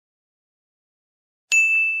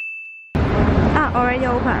not already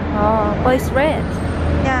open. Oh, but it's red.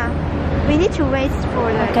 Yeah. We need to wait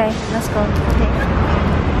for the... Okay, let's go. Okay.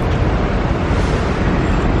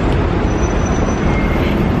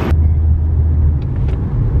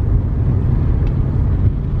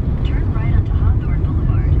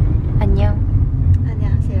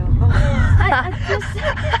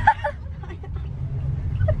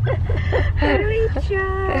 Very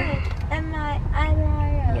sure. Am I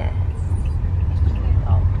liar? Yes.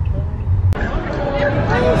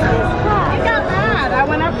 What is this car? I got mad. I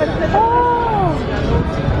went up and said, Oh.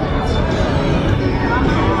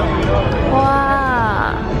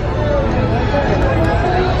 Wow.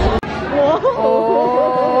 Oh.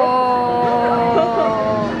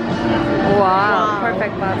 Wow.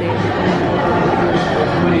 Perfect body.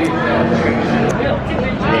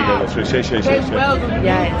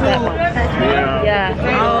 Yeah, it's that one. Yeah.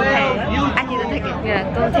 Oh, okay. I need to take it.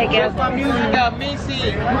 Yeah, don't take it. Oh,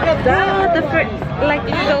 the fruit, like,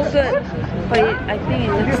 so good. But I think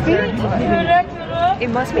it looks dirty. It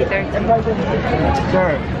must be dirty.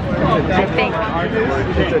 Sure. I think.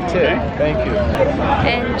 It's a tip. Thank you.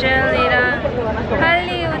 엔젤이랑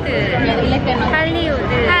할리우드.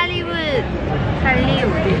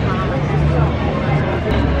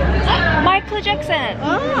 마이클 잭슨.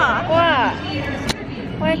 와.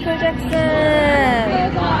 마이클 잭슨.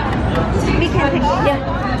 We can take it. Yeah.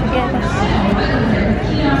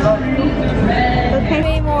 Okay.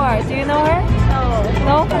 Three more. Do you know her?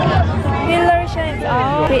 No. Miller Shines.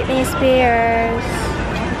 Oh. Britney Spears.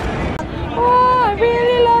 Oh, I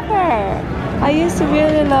really love her. I used to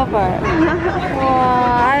really love her. Oh,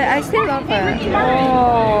 I still love her.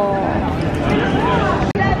 Oh.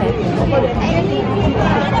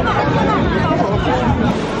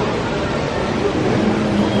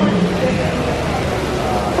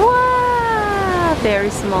 Wow, very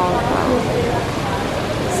small.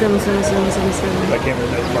 Zoom. I can't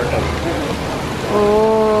remember that smart enough.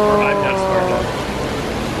 Oh. Or I'm not smart enough.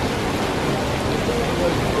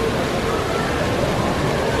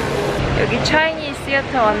 여기 차이니스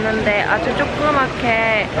시어터 왔는데 아주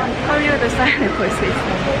조그맣게 헐리우드 사인을 볼 수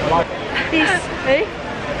있어요. This. 에이?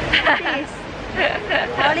 This.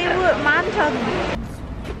 Hollywood Mountain.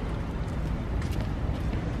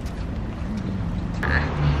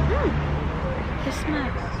 It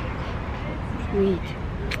smells sweet.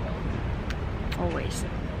 Always.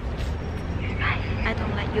 I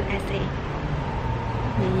don't like USA.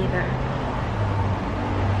 Me neither.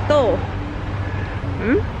 Do.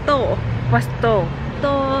 Do. What's do?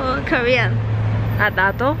 Do Korean. 아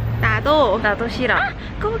나도? 나도 싫어.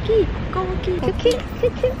 Goki.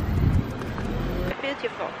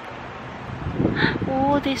 Beautiful.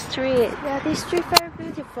 Oh, this street. Yeah, this street very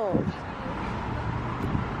beautiful.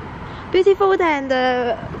 Beautiful than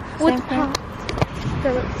the wood park. The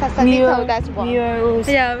Sassanito, that's one.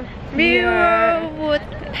 Yeah, Mirror Wood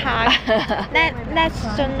Park.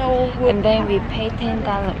 National Wood. And then we pay $10.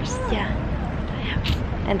 Yeah.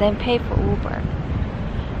 And then pay for Uber.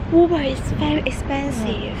 Uber is very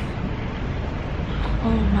expensive.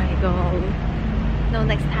 Oh my god. No,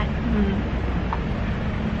 next time.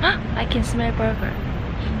 I can smell burger.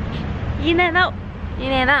 In-N-Out.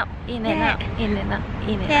 In-N-Out.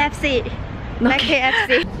 KFC. No, Like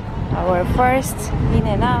KFC. Our first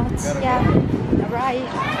In-N-Out. Yeah. Right.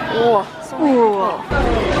 우와. 우와.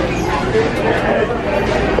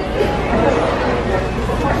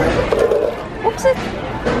 옵스.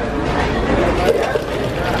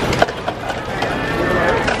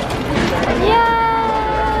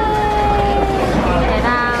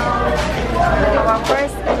 Our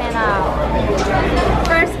first In-N-Out.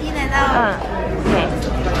 First In-N-Out. Okay.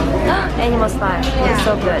 Animal style. Yeah. It's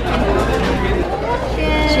so good.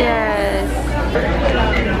 Cheers.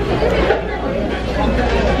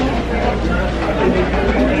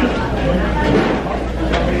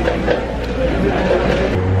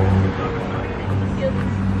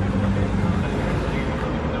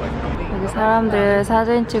 여기 사람들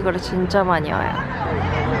사진 찍으러 진짜 많이 와요.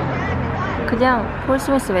 그냥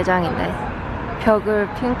폴스미스 매장인데 벽을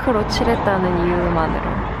핑크로 칠했다는 이유만으로.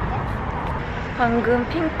 방금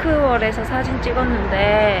핑크월에서 사진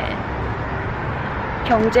찍었는데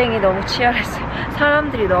경쟁이 너무 치열했어요.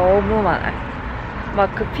 사람들이 너무 많아요. 막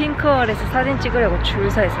그 핑크월에서 사진 찍으려고 줄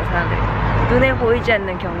서 있어요, 사람들이. 눈에 보이지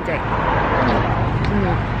않는 경쟁.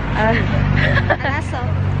 알았어.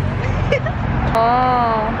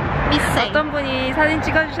 어떤 분이 사진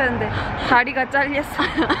찍어주셨는데 다리가 잘렸어.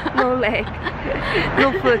 No leg, no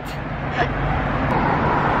foot.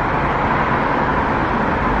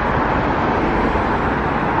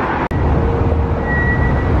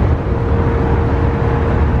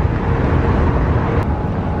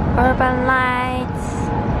 Urban light.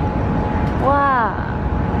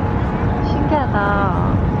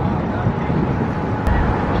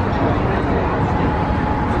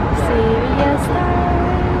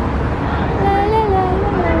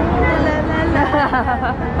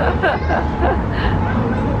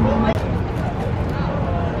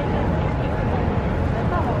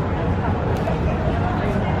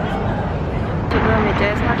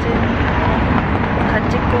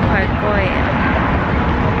 갈 거예요.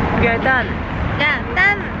 You're done. Yeah,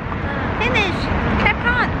 done. Finish. Clap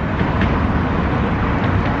on.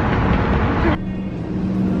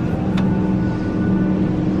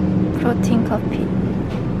 프로틴 커피.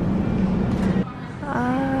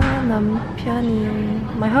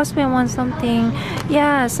 남편이. My husband wants something.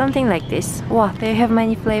 Yeah, something like this. Wow, they have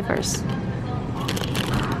many flavors.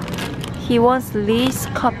 He wants these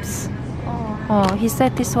cups. Oh, he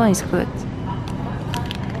said this one is good.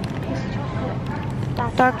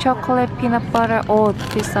 Dark chocolate, peanut butter. Oh,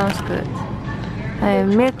 this sounds good.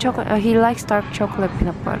 Milk chocolate. He likes dark chocolate,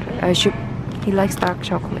 peanut butter. He likes dark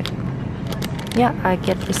chocolate. Yeah, I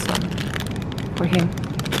get this one for him.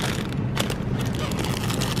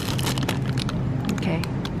 Okay.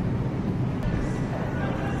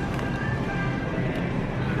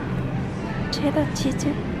 Cheddar cheese.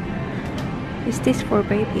 Is this for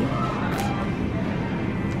baby?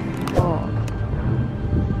 Oh.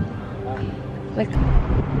 Like.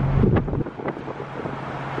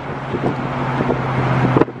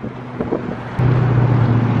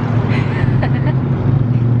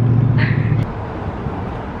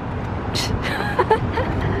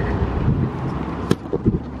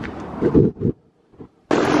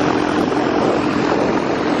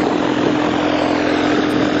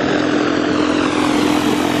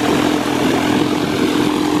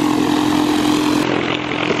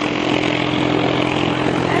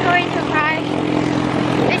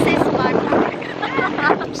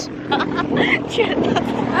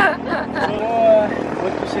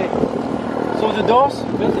 What do you say? So the doors,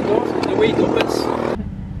 the way it opens.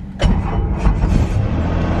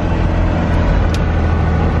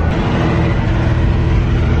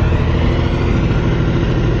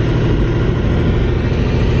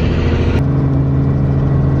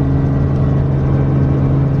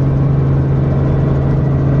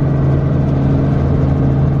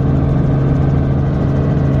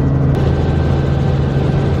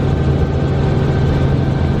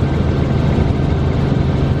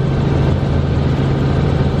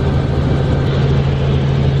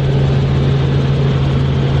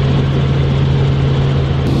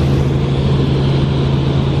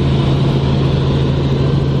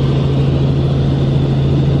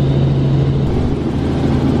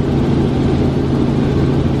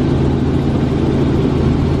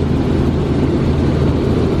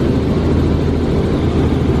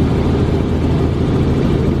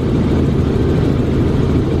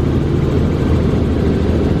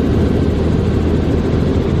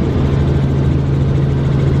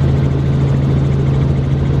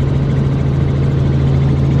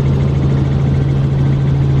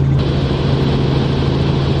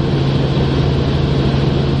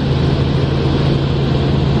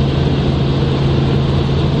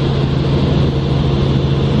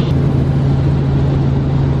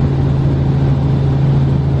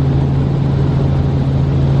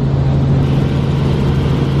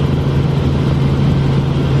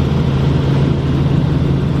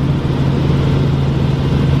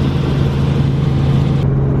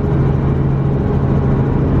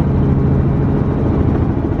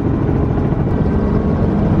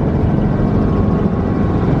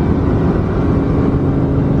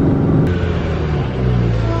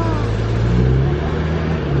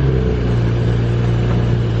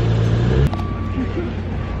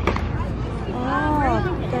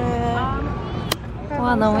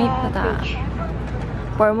 와, 너무 이쁘다.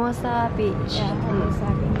 Formosa Beach. Yeah, Formosa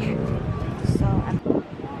Beach. So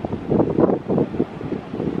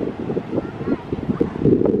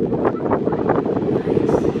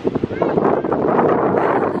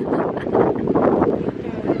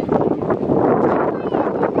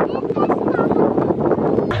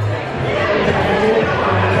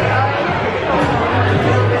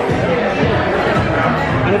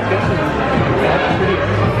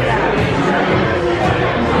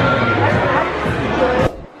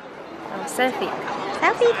selfie.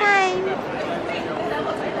 selfie time.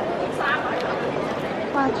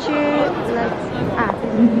 Watch your legs.